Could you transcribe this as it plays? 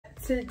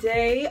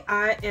today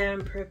I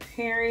am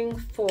preparing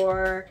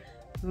for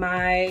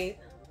my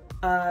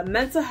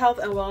mental health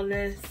and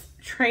wellness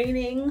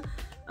training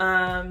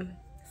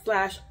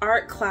slash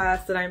art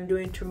class that I'm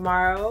doing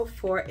tomorrow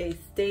for a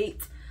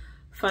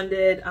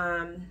state-funded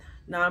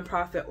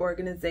nonprofit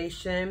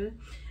organization.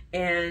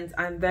 And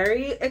I'm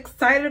very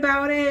excited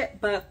about it,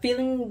 but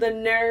feeling the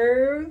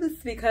nerves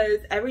because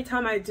every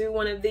time I do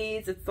one of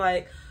these, it's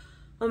like,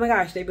 oh my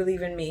gosh, they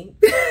believe in me.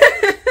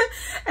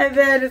 And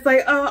then it's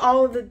like, oh,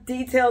 all of the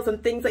details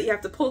and things that you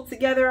have to pull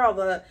together, all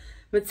the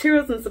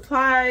materials and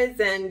supplies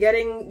and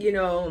getting, you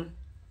know,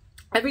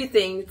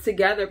 everything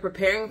together,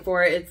 preparing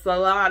for it. It's a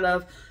lot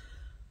of,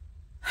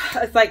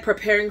 it's like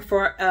preparing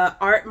for an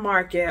art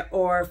market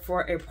or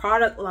for a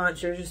product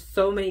launch. There's just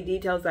so many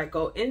details that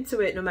go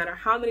into it, no matter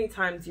how many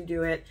times you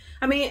do it.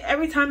 I mean,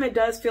 every time it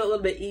does feel a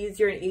little bit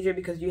easier and easier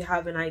because you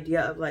have an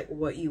idea of like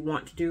what you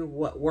want to do,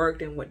 what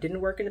worked and what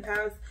didn't work in the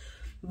past.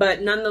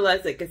 But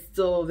nonetheless, like, it's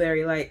still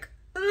very like,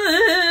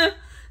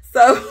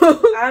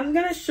 so I'm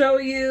gonna show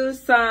you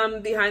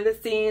some behind the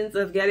scenes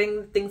of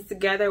getting things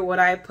together, what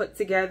I put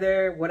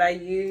together, what I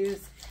use,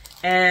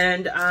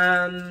 and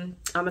I'm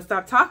gonna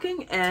stop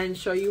talking and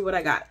show you what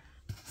I got.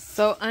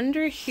 So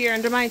under here,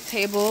 under my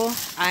table,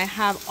 I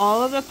have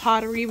all of the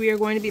pottery. We are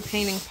going to be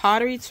painting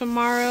pottery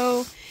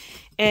tomorrow.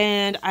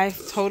 And I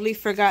totally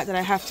forgot that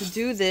I have to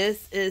do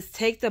this, is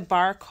take the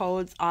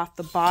barcodes off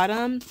the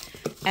bottom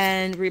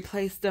and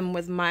replace them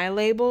with my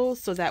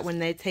labels so that when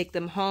they take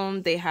them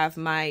home, they have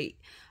my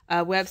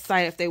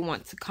website if they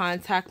want to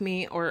contact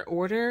me or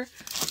order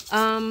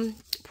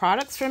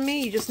products from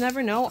me. You just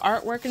never know,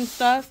 artwork and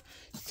stuff.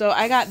 So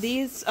I got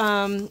these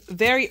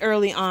very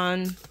early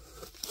on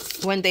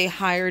when they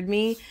hired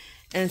me.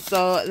 And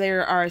so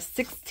there are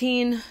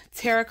 16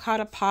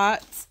 terracotta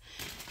pots.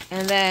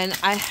 And then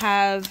I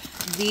have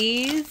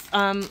these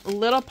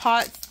little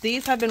pots.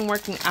 These have been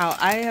working out.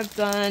 I have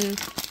done,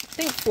 I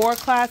think, 4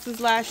 classes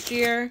last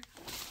year.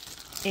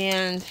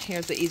 And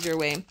here's the easier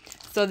way.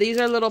 So these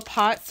are little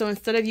pots. So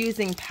instead of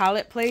using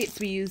palette plates,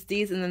 we use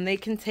these. And then they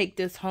can take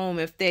this home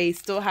if they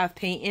still have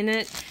paint in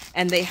it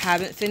and they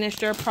haven't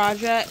finished their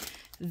project.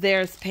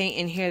 There's paint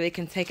in here they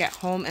can take at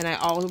home. And I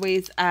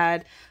always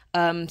add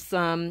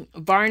some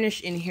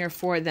varnish in here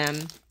for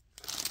them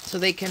so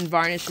they can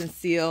varnish and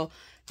seal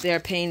their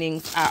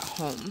paintings at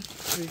home.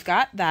 We've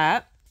got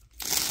that.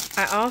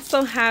 I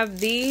also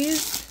have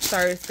these.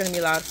 Sorry, it's going to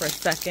be loud for a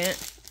second.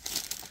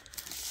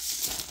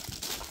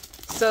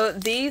 So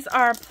these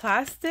are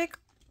plastic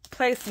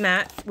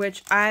placemats,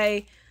 which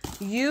I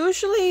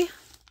usually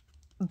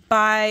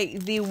buy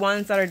the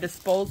ones that are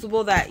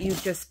disposable that you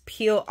just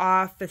peel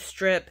off the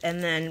strip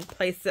and then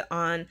place it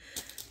on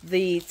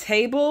the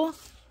table.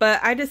 But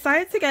I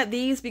decided to get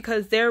these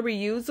because they're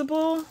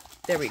reusable.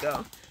 There we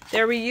go.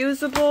 They're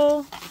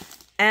reusable.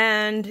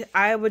 And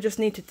I would just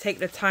need to take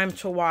the time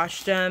to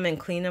wash them and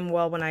clean them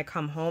well when I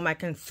come home. I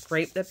can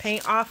scrape the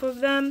paint off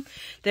of them.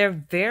 They're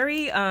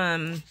very,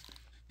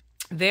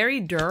 very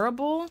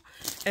durable.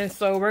 And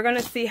so we're going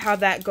to see how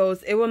that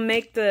goes. It will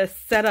make the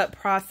setup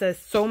process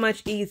so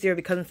much easier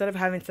because instead of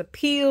having to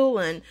peel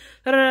and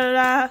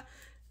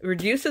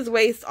reduces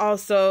waste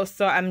also.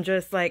 So I'm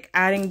just like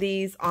adding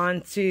these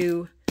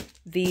onto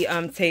the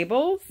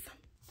tables.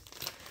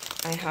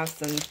 I have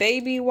some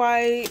baby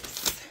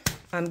wipes.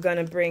 I'm going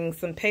to bring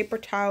some paper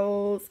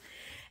towels,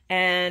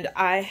 and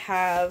I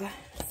have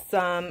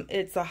some,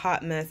 it's a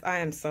hot mess. I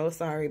am so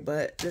sorry,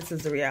 but this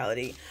is the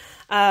reality.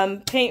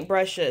 Paint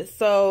brushes.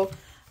 So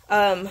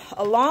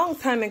a long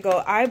time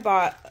ago, I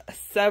bought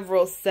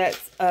several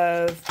sets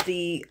of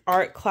the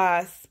art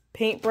class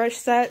paintbrush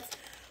sets,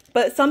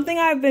 but something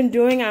I've been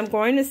doing, I'm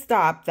going to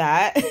stop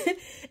that,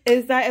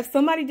 is that if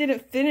somebody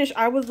didn't finish,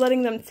 I was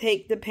letting them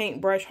take the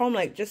paintbrush home,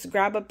 like just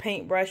grab a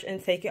paintbrush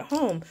and take it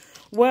home.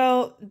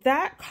 Well,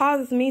 that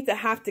causes me to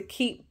have to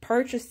keep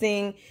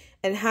purchasing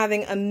and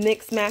having a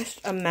mixed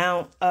matched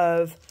amount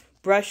of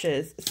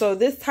brushes. So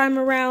this time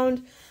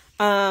around,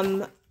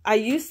 I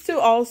used to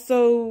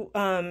also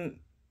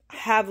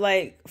have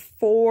like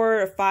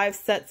 4 or 5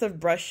 sets of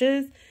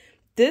brushes.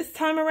 This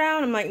time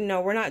around, I'm like,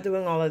 no, we're not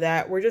doing all of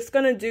that. We're just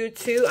going to do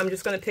 2. I'm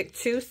just going to pick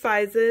 2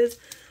 sizes,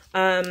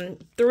 3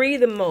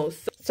 the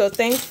most. So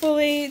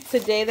thankfully,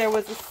 today there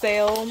was a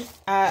sale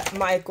at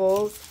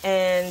Michael's,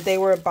 and they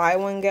were buy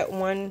one, get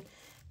one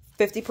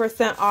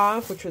 50%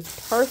 off, which was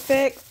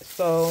perfect.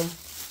 So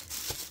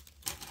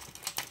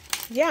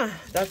yeah,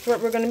 that's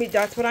what we're going to be,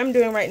 that's what I'm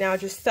doing right now.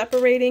 Just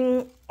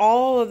separating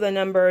all of the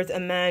numbers,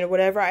 and then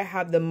whatever I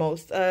have the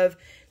most of,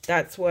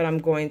 that's what I'm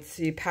going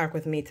to pack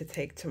with me to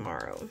take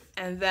tomorrow.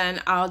 And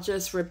then I'll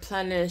just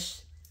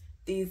replenish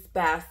these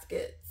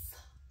baskets.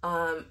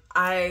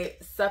 I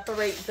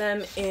separate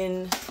them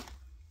in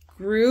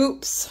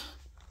groups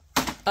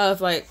of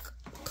like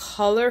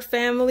color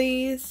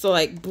families. So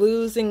like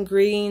blues and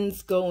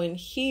greens go in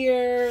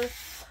here.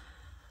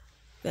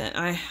 Then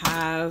I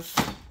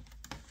have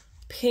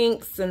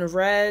pinks and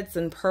reds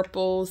and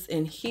purples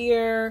in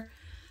here.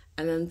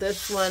 And then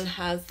this one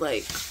has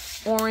like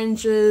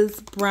oranges,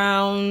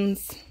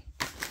 browns,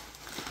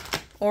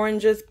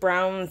 oranges,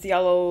 browns,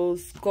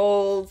 yellows,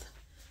 gold.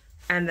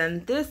 And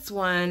then this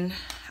one,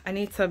 I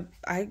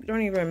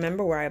don't even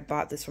remember where I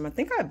bought this from. I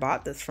think I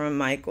bought this from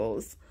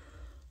Michael's.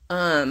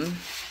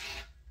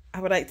 I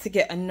would like to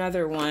get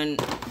another one,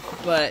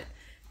 but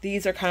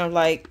these are kind of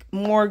like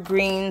more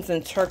greens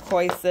and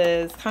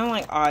turquoises, kind of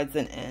like odds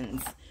and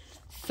ends.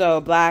 So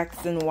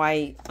blacks and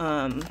white.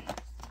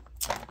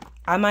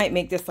 I might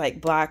make this like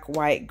black,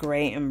 white,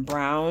 gray, and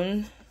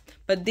brown.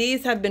 But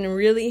these have been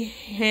really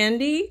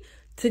handy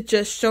to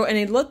just show, and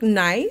they look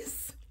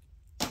nice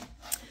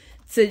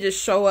to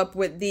just show up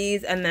with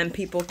these, and then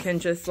people can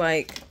just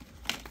like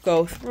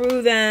go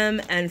through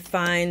them and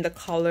find the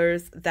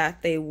colors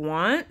that they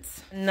want.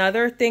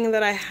 Another thing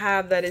that I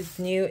have that is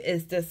new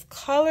is this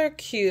color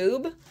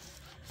cube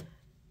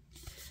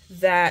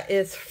that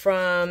is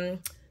from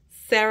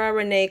Sarah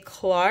Renee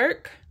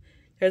Clark.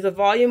 There's a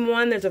volume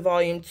 1, there's a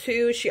volume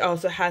 2. She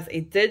also has a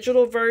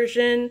digital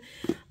version,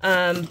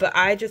 but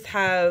I just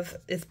have,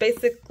 it's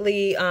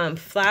basically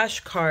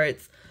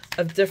flashcards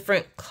of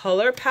different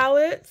color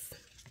palettes.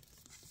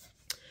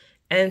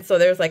 And so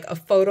there's like a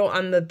photo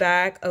on the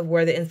back of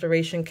where the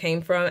inspiration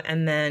came from,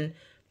 and then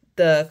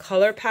the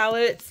color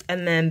palettes.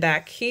 And then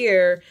back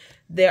here,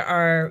 there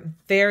are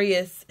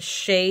various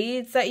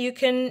shades that you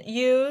can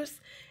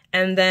use.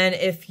 And then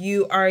if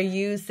you are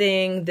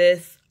using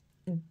this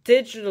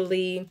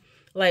digitally,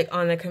 like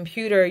on a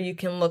computer, you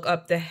can look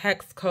up the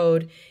hex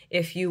code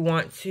if you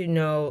want to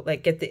know,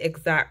 like get the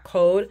exact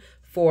code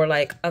for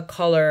like a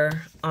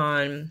color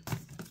on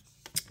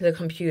the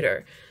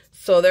computer.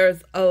 So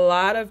there's a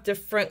lot of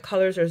different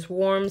colors. There's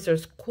warms,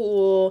 there's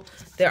cool,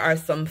 there are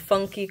some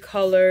funky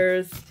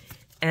colors,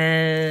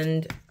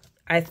 and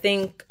I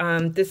think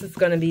this is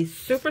going to be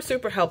super,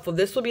 super helpful.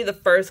 This will be the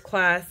first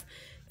class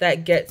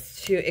that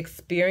gets to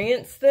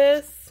experience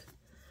this.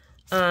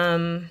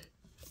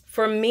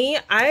 For me,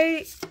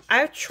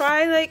 I've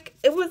tried, like,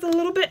 it was a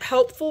little bit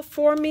helpful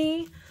for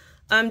me.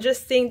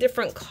 Just seeing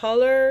different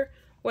color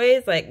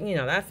ways, like, you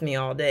know, that's me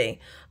all day.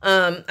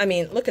 I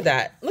mean, look at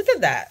that. Look at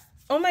that.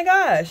 Oh my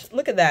gosh,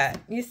 look at that.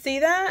 You see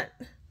that?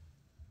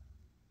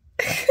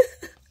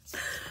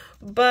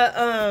 But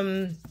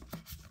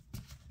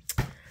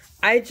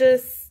I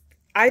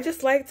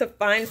just like to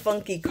find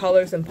funky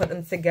colors and put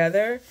them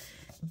together.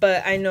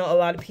 But I know a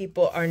lot of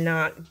people are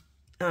not,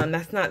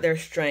 that's not their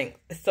strength.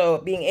 So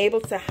being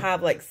able to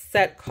have like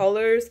set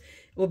colors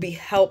will be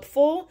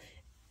helpful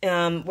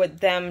with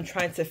them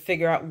trying to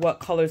figure out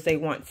what colors they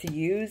want to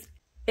use.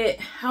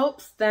 It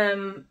helps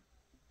them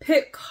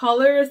pick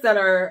colors that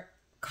are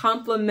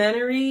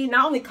complementary,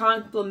 not only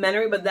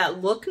complementary, but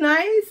that look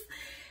nice,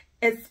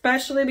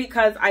 especially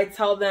because I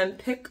tell them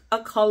pick a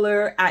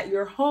color at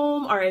your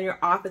home or in your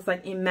office.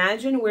 Like,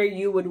 imagine where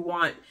you would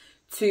want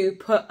to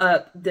put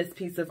up this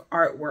piece of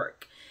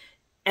artwork,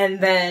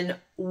 and then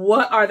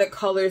what are the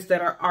colors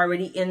that are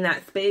already in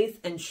that space,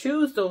 and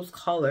choose those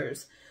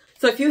colors.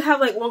 So if you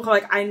have like one color,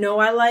 like I know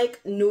I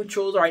like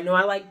neutrals, or I know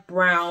I like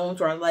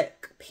browns, or I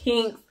like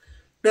pinks,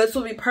 this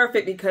will be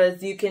perfect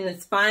because you can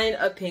just find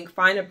a pink,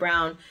 find a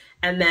brown,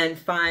 and then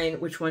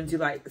find which ones you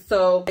like.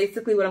 So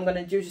basically what I'm going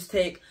to do is just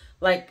take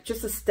like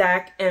just a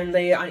stack and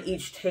lay it on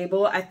each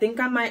table. I think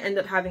I might end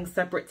up having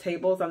separate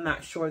tables. I'm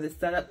not sure the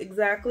setup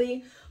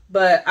exactly,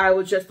 but I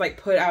will just like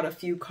put out a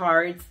few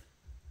cards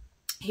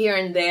here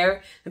and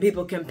there and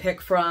people can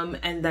pick from,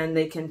 and then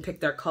they can pick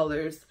their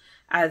colors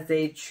as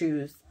they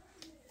choose.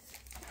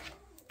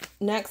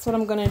 Next, what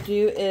I'm going to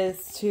do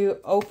is to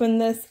open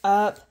this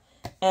up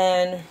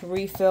and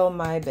refill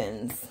my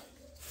bins.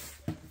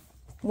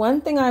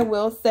 One thing I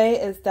will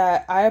say is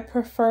that I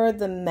prefer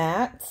the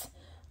matte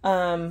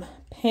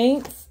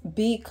paints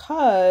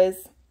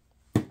because,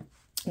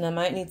 and I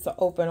might need to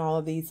open all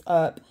of these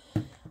up.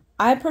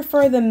 I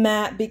prefer the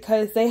matte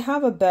because they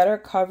have a better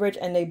coverage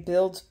and they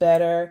build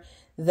better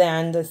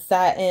than the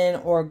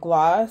satin or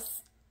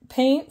gloss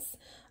paints.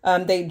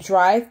 They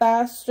dry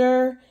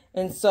faster,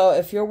 and so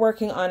if you're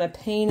working on a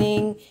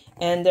painting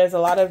and there's a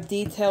lot of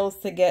details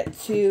to get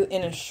to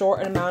in a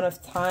short amount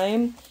of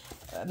time,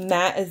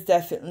 matte is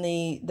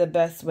definitely the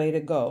best way to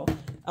go.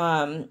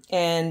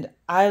 And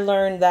I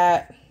learned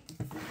that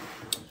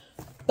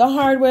the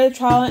hard way,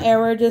 trial and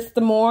error. Just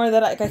the more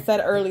that, like I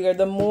said earlier,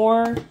 the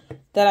more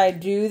that I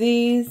do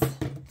these,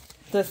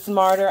 the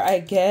smarter I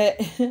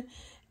get.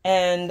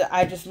 And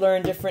I just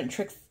learn different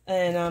tricks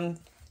and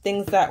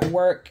things that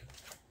work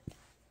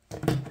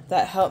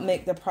that help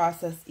make the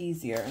process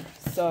easier.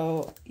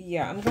 So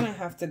yeah, I'm gonna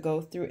have to go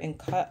through and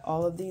cut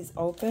all of these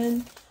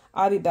open.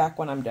 I'll be back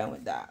when I'm done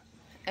with that.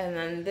 And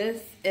then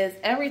this is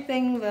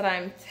everything that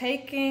I'm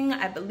taking.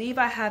 I believe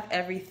I have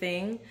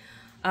everything.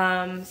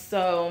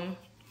 So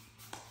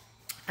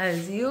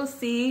as you'll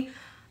see,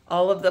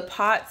 all of the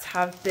pots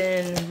have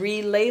been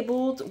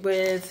relabeled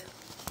with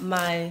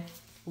my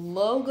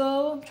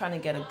logo. I'm trying to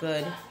get a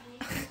good,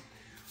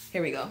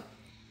 here we go.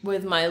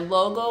 With my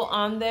logo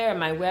on there and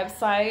my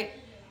website.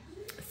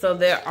 So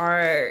there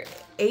are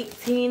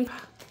 18,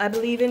 I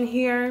believe, in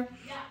here.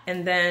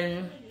 And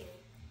then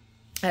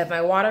I have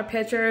my water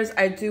pitchers.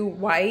 I do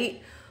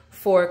white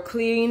for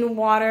clean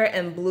water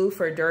and blue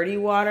for dirty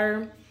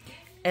water.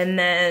 And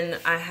then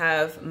I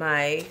have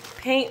my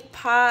paint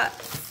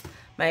pots,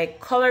 my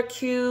color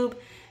cube.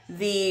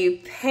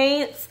 The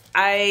paints,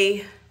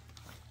 I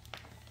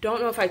don't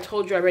know if I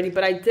told you already,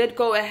 but I did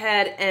go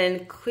ahead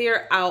and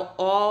clear out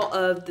all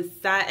of the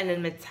satin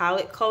and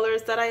metallic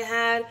colors that I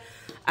had.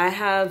 I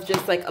have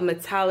just like a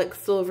metallic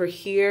silver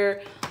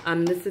here.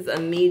 This is a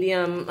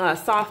medium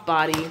soft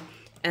body.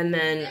 And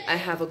then I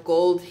have a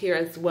gold here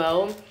as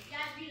well.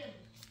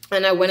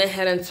 And I went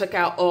ahead and took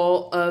out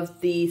all of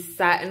the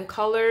satin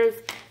colors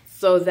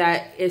so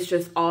that it's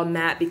just all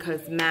matte,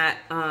 because matte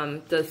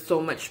does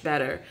so much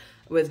better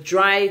with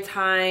dry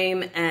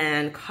time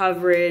and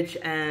coverage,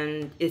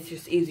 and it's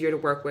just easier to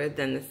work with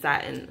than the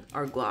satin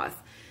or gloss.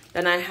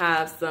 Then I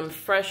have some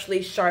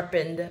freshly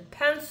sharpened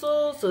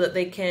pencils so that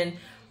they can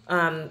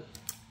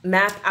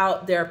map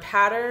out their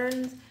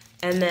patterns.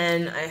 And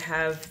then I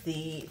have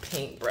the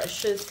paint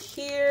brushes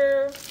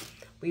here.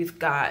 We've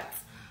got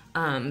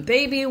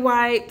baby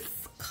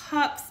wipes,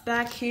 cups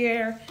back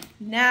here,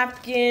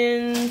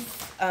 napkins,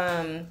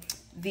 what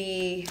do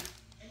you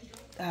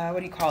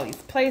call these,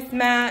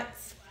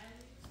 placemats.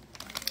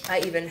 I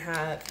even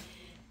have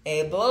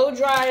a blow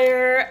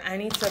dryer. I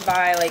need to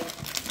buy like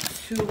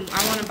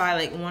I want to buy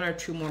like 1 or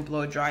 2 more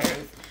blow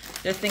dryers,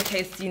 just in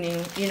case you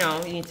need, you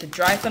need to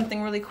dry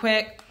something really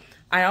quick.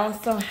 I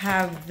also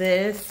have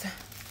this.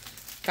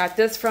 Got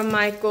this from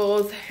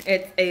Michael's.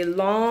 It's a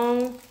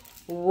long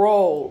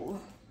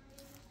roll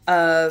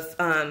of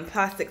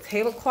plastic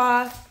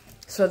tablecloth,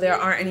 so there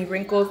aren't any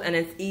wrinkles, and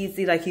it's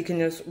easy. Like, you can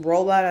just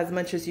roll out as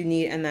much as you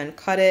need and then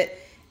cut it,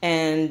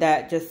 and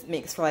that just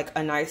makes for like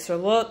a nicer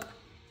look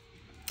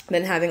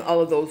than having all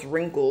of those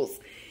wrinkles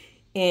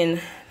in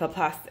the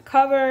plastic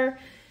cover.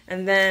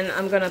 And then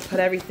I'm gonna put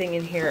everything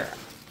in here.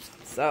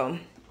 So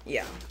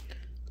yeah.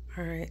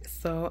 All right,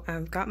 so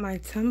I've got my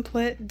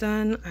template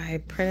done.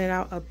 I printed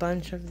out a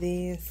bunch of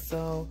these,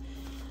 so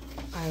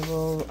I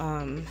will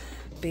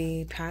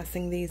be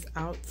passing these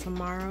out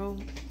tomorrow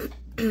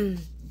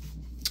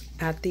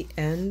at the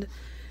end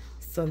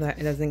so that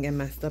it doesn't get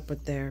messed up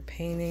with their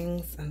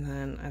paintings. And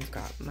then I've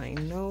got my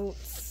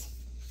notes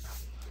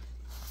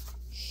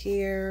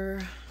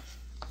here.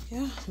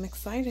 Yeah, I'm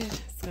excited.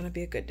 It's gonna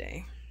be a good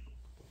day.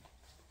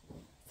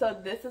 So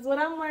this is what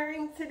I'm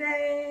wearing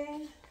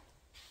today.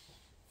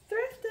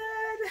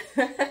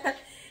 Thrifted.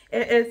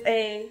 It is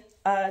a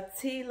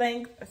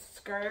T-length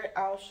skirt.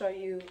 I'll show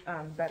you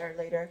better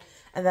later.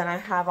 And then I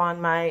have on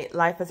my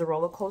Life is a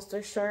Roller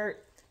Coaster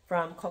shirt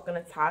from Coco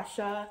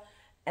Natasha,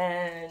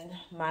 and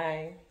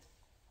my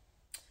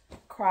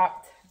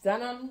cropped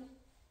denim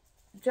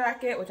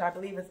jacket, which I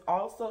believe is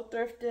also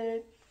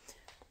thrifted.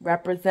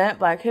 Represent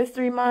Black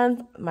History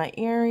Month. My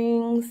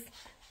earrings.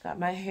 Got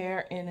my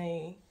hair in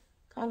a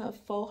kind of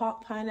faux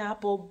hawk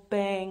pineapple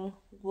bang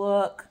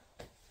look.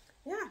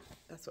 Yeah,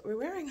 that's what we're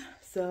wearing.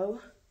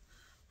 So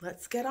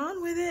let's get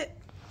on with it.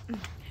 We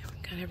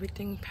got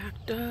everything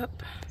packed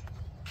up.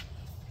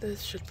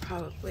 This should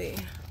probably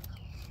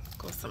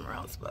go somewhere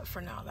else, but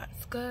for now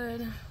that's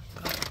good.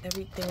 Got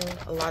everything,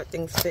 a lot of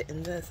things fit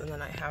in this, and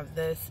then I have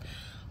this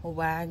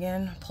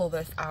wagon. Pull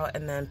this out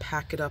and then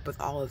pack it up with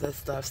all of this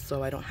stuff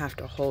so I don't have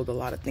to hold a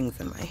lot of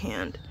things in my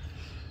hand.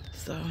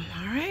 So,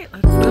 all right,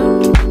 let's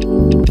go.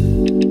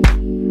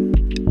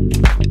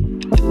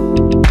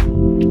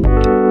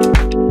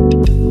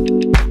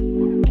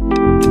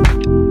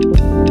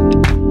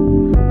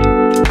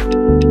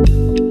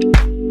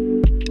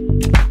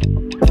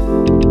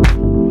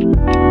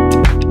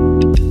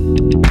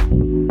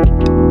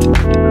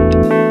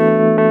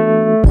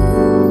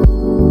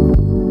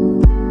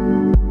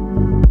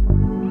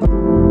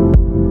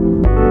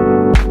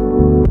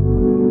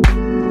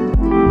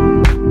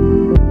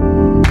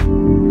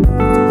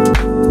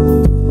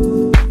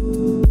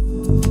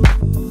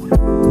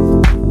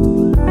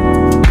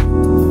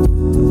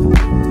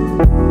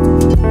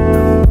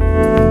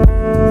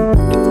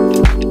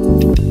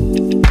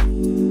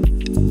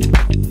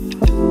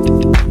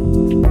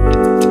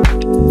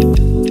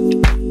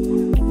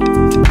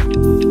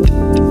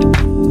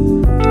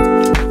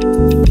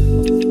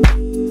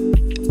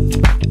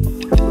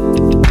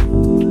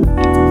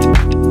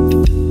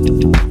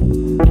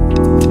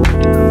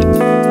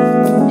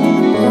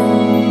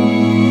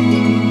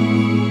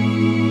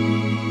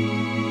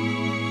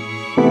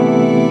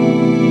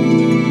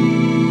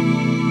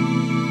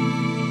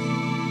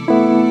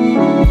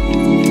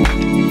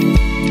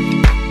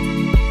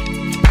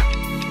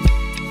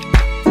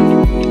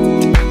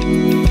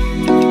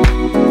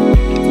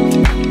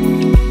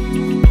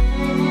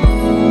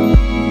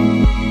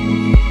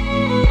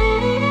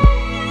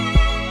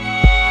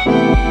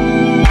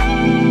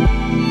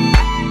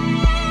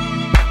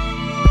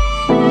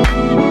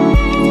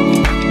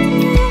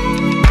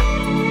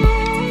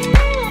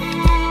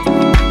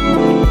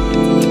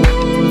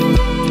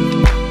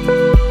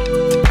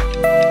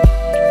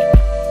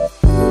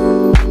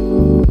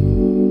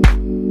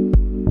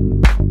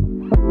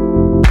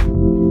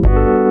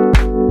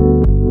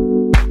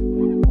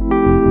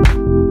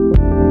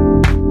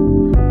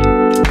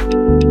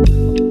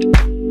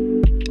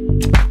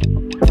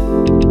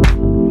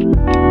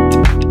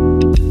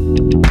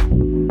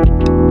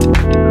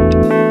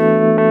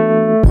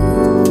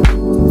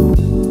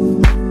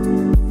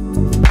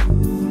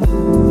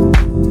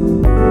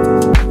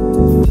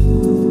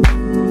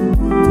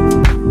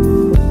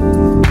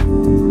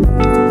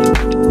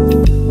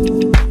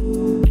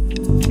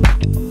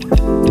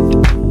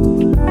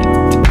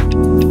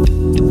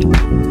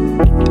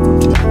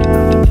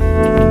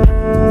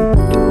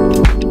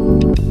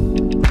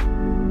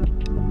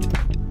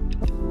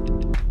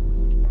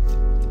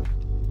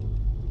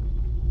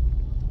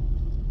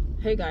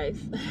 Hey guys,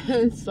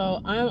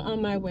 so I'm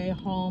on my way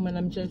home and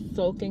I'm just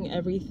soaking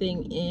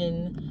everything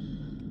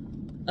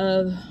in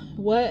of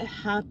what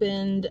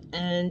happened,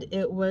 and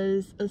it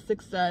was a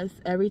success.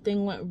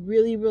 Everything went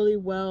really, really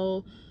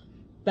well,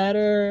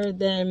 better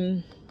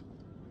than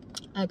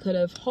I could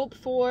have hoped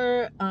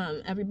for.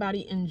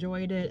 Everybody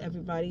enjoyed it.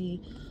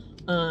 Everybody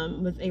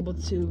was able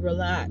to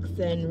relax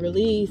and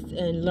release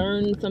and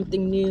learn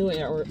something new,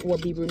 or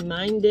be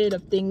reminded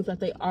of things that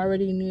they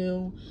already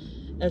knew.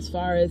 As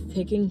far as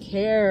taking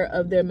care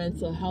of their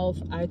mental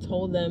health, I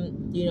told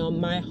them, you know,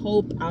 my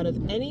hope out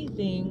of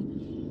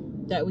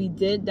anything that we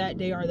did that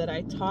day, or that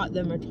I taught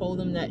them or told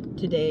them that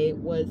today,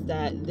 was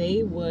that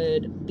they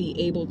would be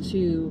able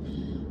to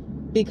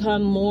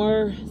become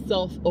more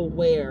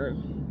self-aware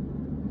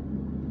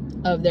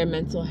of their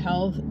mental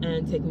health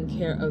and taking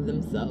care of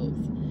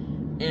themselves.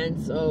 And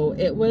so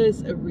it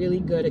was a really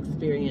good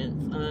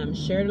experience.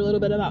 Shared a little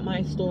bit about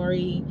my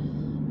story,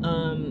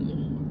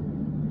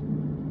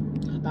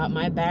 about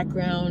my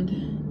background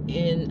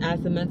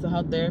as a mental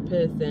health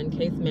therapist and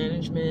case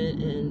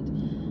management, and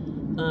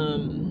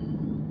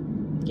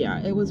yeah,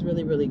 it was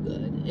really, really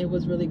good. It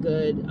was really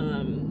good.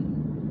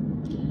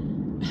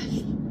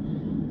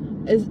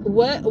 Is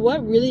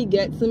what really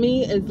gets to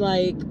me is,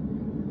 like,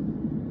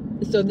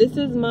 so this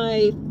is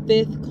my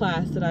 5th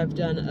class that I've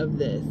done of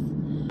this,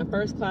 my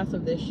 1st class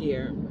of this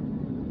year,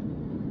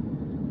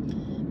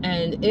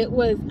 and it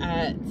was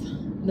at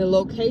the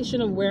location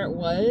of where it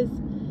was.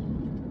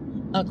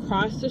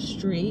 Across the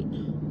street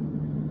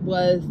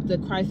was the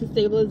crisis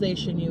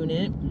stabilization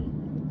unit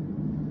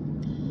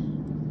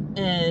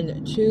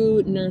and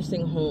 2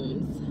 nursing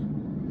homes.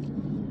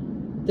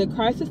 The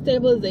crisis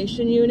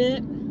stabilization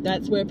unit,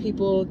 that's where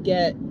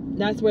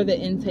the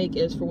intake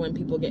is for when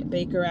people get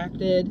Baker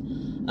acted.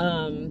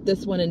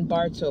 This one in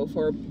Bartow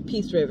for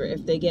Peace River,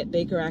 if they get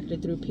Baker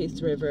acted through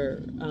Peace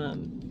River,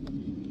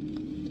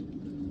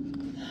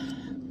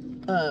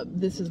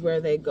 this is where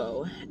they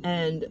go.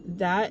 And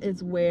that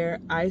is where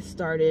I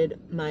started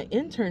my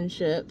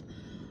internship,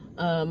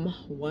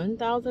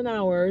 1,000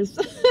 hours,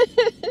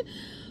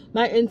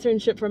 my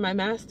internship for my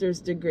master's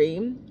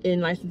degree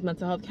in licensed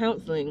mental health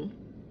counseling.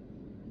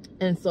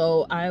 And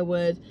so I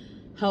would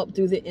help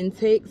do the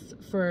intakes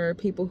for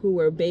people who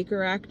were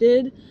Baker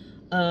acted.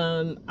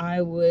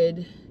 I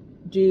would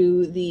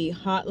do the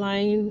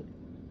hotline,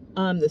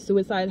 the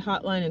suicide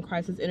hotline and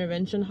crisis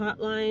intervention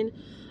hotline.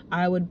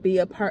 I would be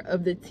a part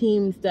of the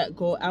teams that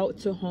go out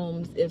to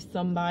homes if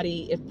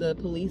the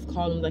police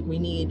call them, like, we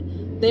need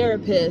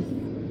therapists.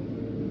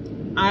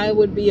 I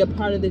would be a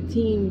part of the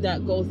team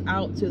that goes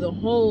out to the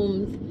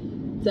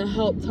homes to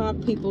help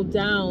talk people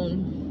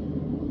down,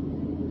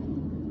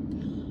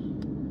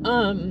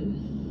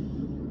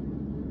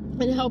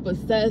 and help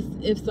assess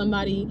if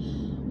somebody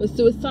was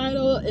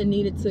suicidal and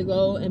needed to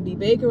go and be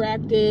Baker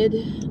acted.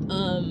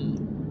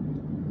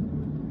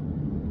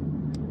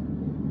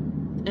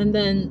 And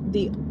then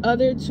the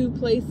other 2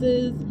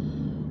 places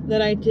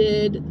that I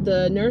did,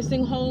 the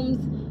nursing homes,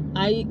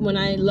 when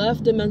I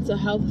left the mental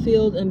health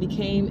field and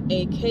became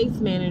a case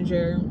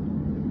manager,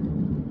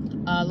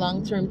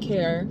 long-term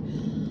care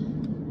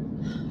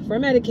for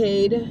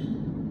Medicaid,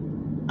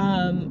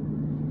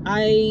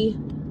 I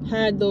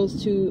had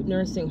those 2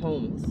 nursing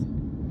homes.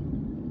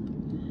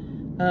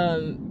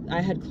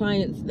 I had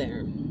clients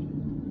there.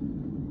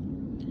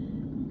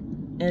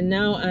 And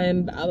now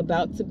I'm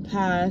about to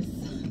pass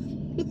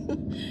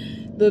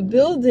the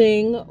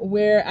building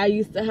where I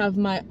used to have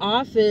my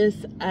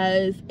office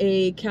as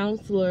a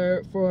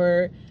counselor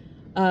for,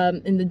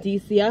 in the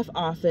DCF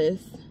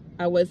office.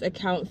 I was a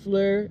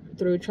counselor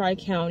through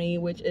Tri-County,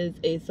 which is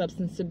a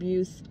substance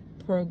abuse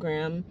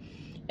program.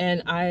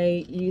 And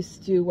I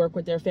used to work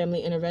with their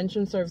family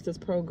intervention services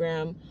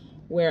program,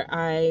 where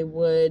I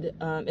would,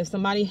 if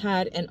somebody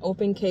had an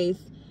open case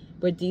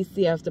with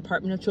DCF,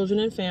 Department of Children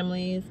and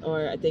Families,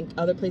 or I think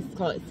other places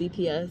call it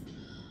CPS,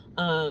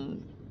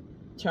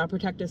 Child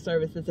Protective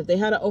Services, if they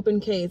had an open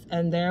case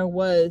and there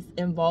was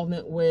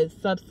involvement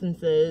with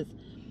substances,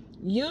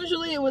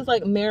 usually it was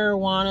like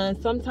marijuana,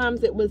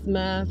 sometimes it was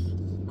meth,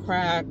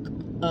 crack,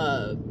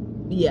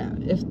 yeah,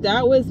 if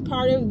that was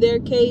part of their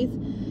case,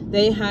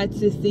 they had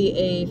to see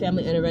a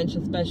family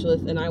intervention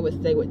specialist, and I would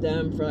stay with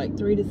them for like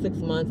 3 to 6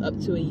 months, up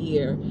to a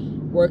year,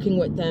 working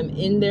with them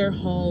in their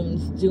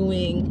homes,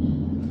 doing,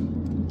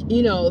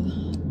 you know,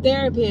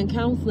 therapy and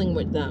counseling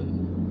with them.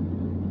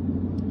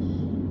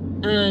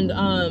 And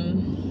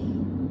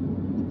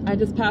I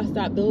just passed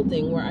that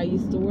building where I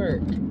used to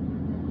work.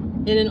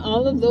 And in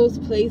all of those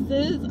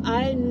places,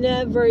 I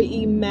never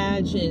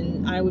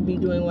imagined I would be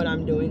doing what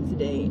I'm doing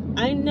today.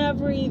 I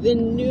never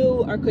even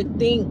knew or could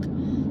think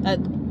that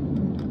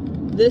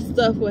this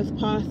stuff was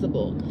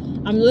possible.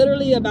 I'm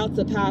literally about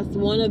to pass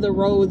one of the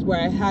roads where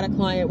I had a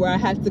client where I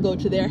had to go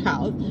to their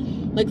house.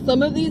 Like,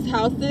 some of these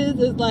houses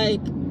is like,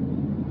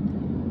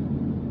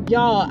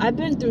 y'all, I've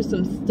been through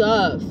some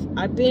stuff.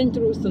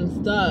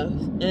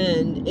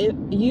 And if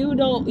you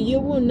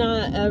will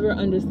not ever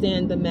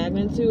understand the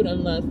magnitude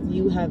unless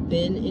you have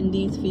been in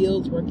these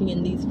fields, working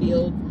in these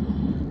fields.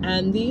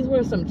 And these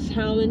were some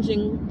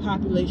challenging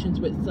populations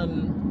with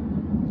some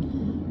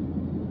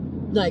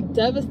like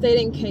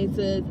devastating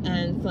cases,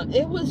 and some,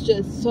 it was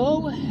just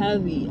so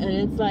heavy. And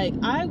it's like,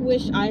 I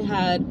wish I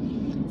had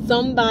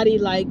somebody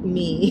like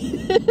me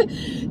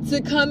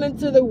to come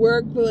into the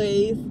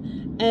workplace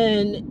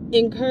and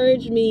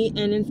encourage me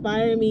and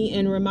inspire me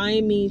and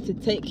remind me to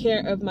take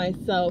care of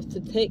myself, to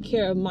take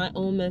care of my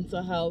own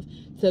mental health,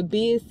 to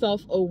be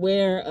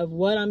self-aware of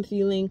what I'm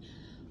feeling,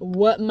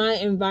 what my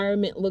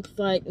environment looks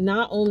like,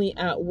 not only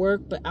at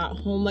work but at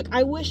home. Like,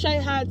 I wish I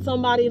had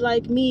somebody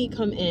like me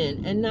come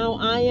in, and now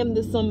I am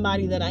the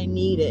somebody that I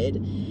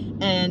needed.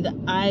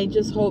 And I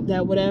just hope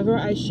that whatever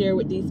I share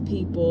with these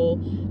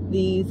people,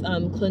 these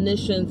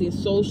clinicians, these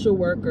social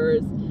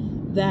workers,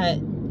 that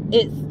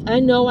I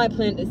know I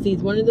planted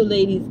seeds. One of the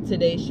ladies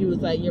today, she was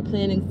like, you're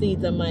planting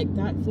seeds. I'm like,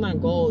 that's my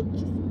goal,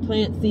 just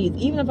plant seeds.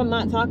 Even if I'm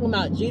not talking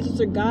about Jesus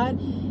or God,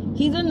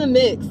 he's in the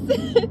mix.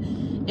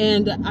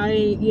 And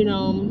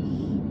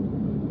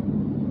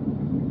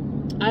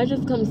I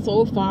just come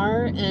so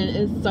far, and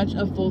it's such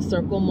a full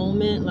circle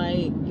moment.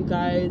 Like, you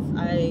guys,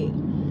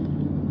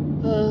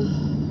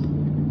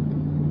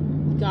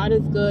 God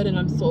is good, and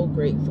I'm so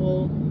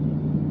grateful.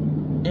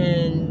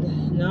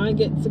 And now I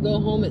get to go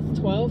home. It's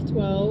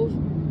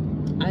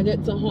 12:12. I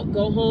get to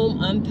go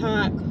home,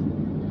 unpack,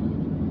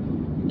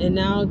 and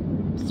now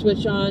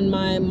switch on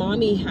my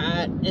mommy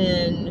hat,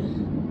 and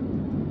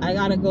I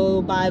gotta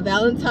go buy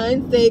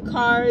Valentine's Day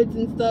cards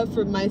and stuff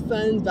for my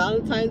son's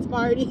Valentine's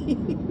party.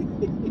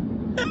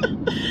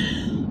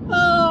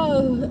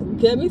 Oh,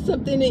 get me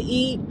something to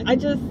eat. I'm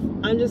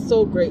just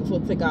so grateful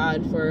to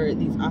God for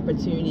these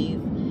opportunities.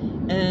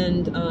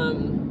 And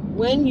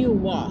when you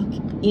walk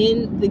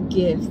in the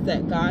gifts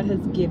that God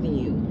has given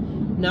you,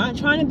 not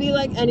trying to be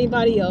like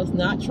anybody else,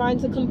 not trying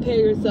to compare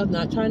yourself,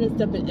 not trying to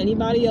step in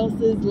anybody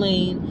else's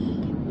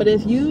lane, but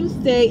if you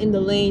stay in the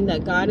lane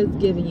that God has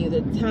given you,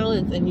 the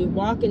talents, and you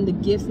walk in the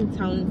gifts and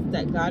talents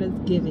that God has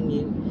given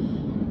you,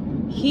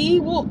 he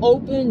will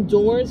open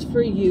doors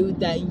for you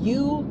that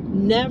you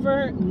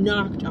never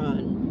knocked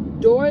on,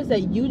 doors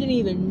that you didn't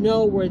even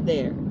know were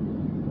there.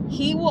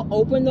 He will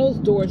open those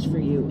doors for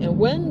you. And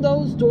when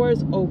those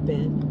doors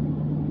open,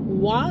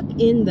 walk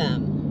in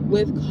them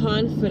with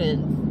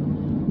confidence,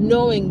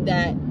 knowing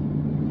that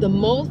the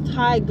Most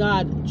High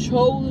God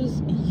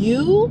chose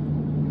you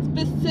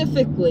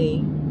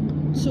specifically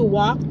to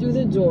walk through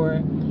the door,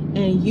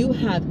 and you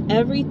have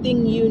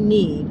everything you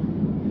need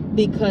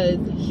because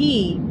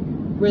he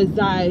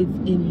resides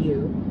in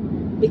you,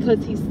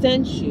 because he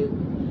sent you,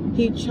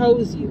 he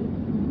chose you.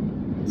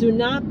 Do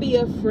not be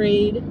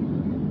afraid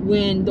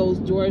when those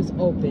doors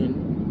open,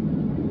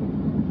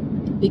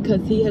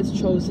 because he has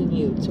chosen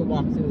you to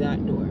walk through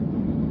that door.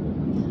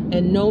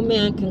 And no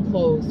man can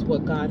close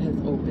what God has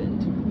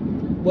opened.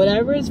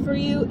 Whatever is for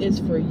you is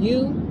for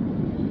you.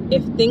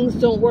 If things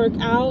don't work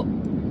out,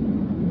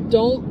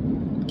 don't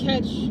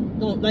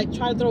like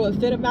try to throw a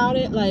fit about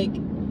it. Like,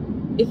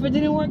 if it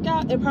didn't work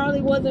out, it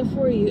probably wasn't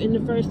for you in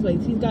the first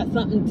place. He's got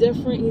something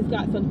different. He's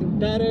got something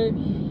better.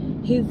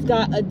 He's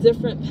got a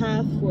different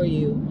path for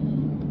you.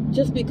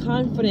 Just be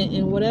confident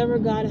in whatever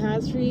God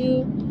has for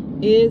you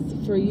is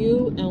for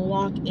you, and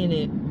walk in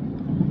it.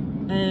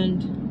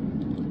 And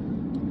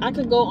I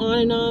could go on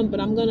and on, but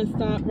I'm going to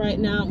stop right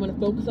now. I'm going to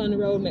focus on the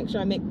road, make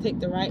sure I take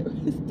the right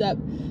step,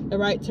 the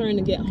right turn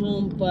to get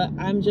home. But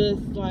I'm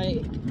just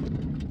like,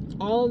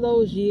 all of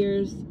those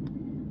years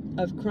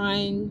of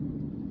crying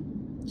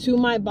to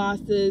my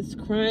bosses,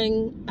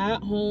 crying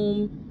at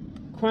home,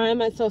 crying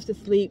myself to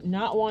sleep,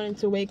 not wanting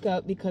to wake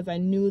up because I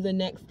knew the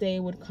next day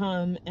would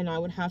come and I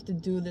would have to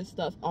do this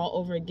stuff all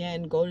over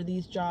again, go to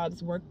these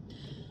jobs, work,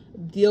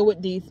 deal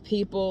with these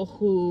people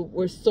who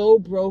were so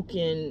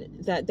broken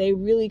that they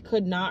really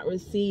could not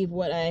receive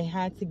what I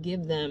had to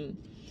give them.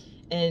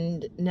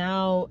 And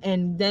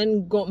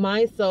then go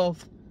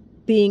myself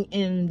being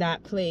in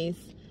that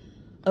place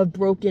of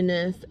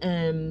brokenness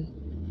and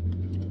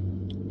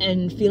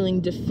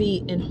feeling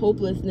defeat and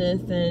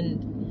hopelessness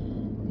and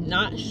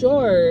not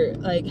sure,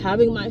 like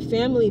having my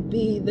family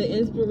be the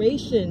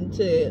inspiration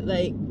to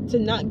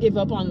not give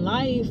up on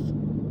life.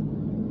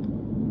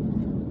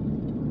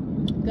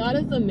 God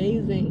is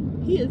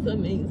amazing. He is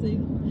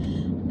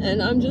amazing.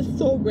 And I'm just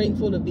so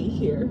grateful to be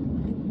here.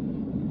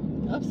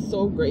 I'm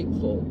so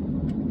grateful.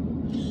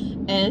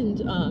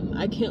 And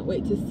I can't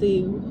wait to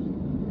see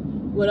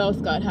what else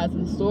God has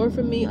in store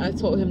for me. I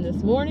told him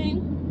this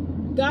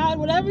morning, God,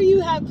 whatever you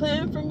have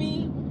planned for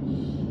me,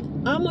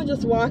 I'm going to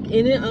just walk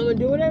in it. I'm going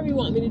to do whatever you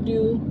want me to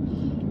do.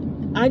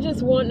 I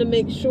just want to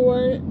make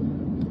sure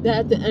that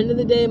at the end of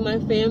the day, my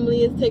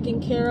family is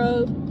taken care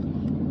of,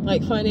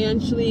 like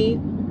financially,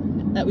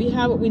 that we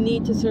have what we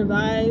need to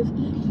survive,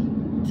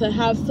 to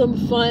have some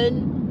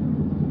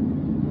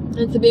fun,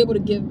 and to be able to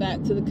give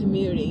back to the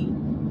community,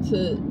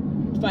 to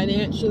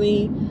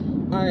financially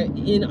or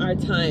in our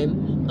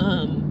time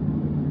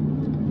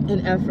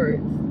and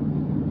efforts.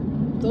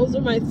 Those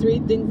are my three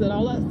things. That's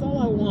all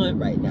I want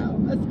right now.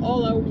 That's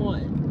all I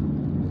want.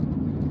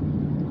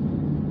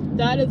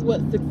 that is what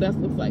success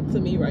looks like to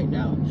me right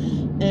now.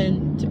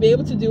 And to be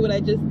able to do what I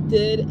just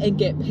did and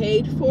get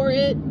paid for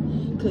it,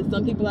 because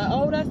some people are like,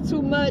 oh, that's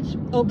too much.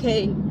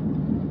 Okay,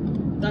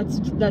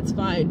 that's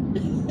fine.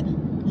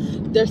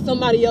 There's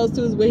somebody else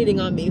who's waiting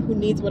on me, who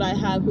needs what I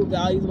have, who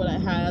values what I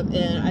have.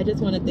 And I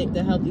just want to thank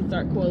the Healthy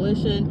Start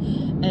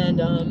Coalition and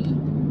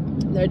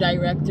their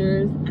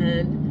directors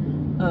and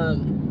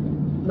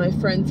my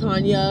friend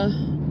Tanya,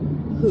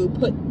 who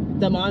put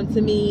them on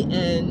to me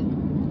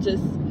and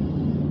just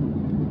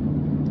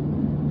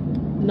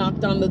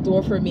knocked on the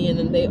door for me, and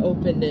then they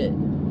opened it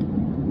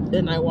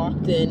and I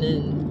walked in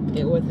and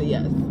it was a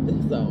yes.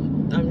 So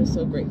I'm just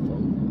so grateful.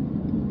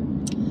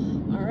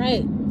 All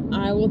right,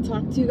 I will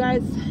talk to you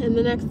guys in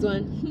the next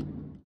one.